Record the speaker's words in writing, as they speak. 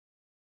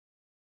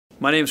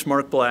My name is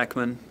Mark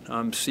Blackman.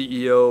 I'm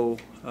CEO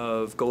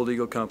of Gold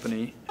Eagle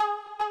Company.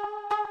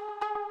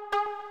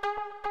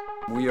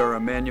 We are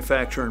a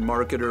manufacturer and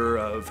marketer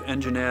of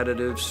engine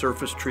additives,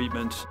 surface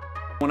treatments.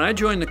 When I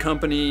joined the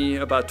company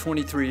about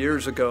 23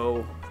 years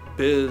ago,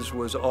 BIS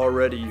was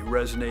already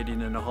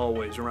resonating in the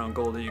hallways around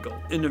Gold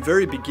Eagle. In the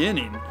very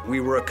beginning, we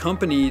were a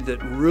company that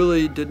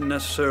really didn't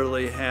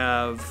necessarily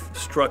have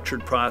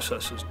structured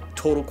processes,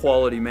 total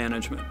quality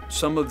management,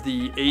 some of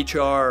the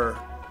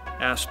HR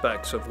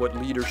aspects of what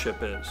leadership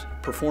is,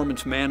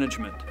 performance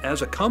management.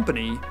 As a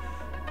company,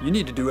 you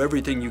need to do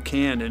everything you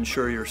can to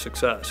ensure your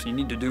success. You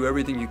need to do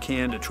everything you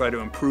can to try to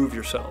improve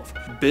yourself.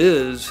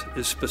 BIS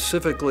is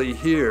specifically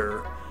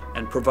here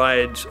and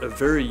provides a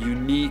very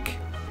unique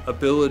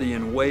ability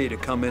and way to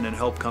come in and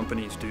help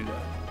companies do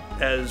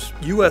that. As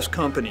U.S.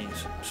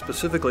 companies,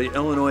 specifically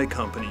Illinois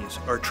companies,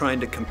 are trying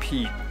to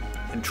compete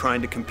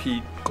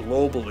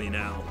globally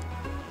now,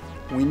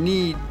 we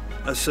need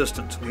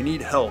assistance, we need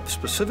help,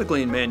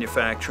 specifically in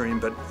manufacturing,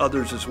 but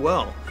others as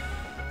well.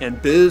 And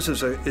BIS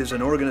is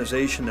an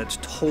organization that's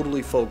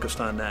totally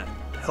focused on that,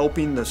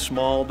 helping the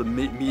small to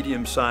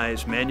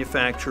medium-sized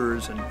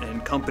manufacturers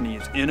and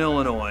companies in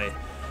Illinois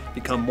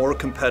become more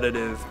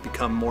competitive,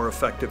 become more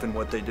effective in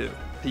what they do.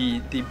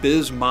 The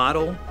BIS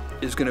model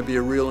is going to be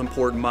a real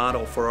important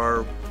model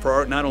for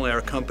not only our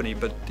company,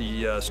 but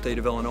the state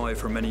of Illinois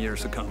for many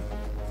years to come.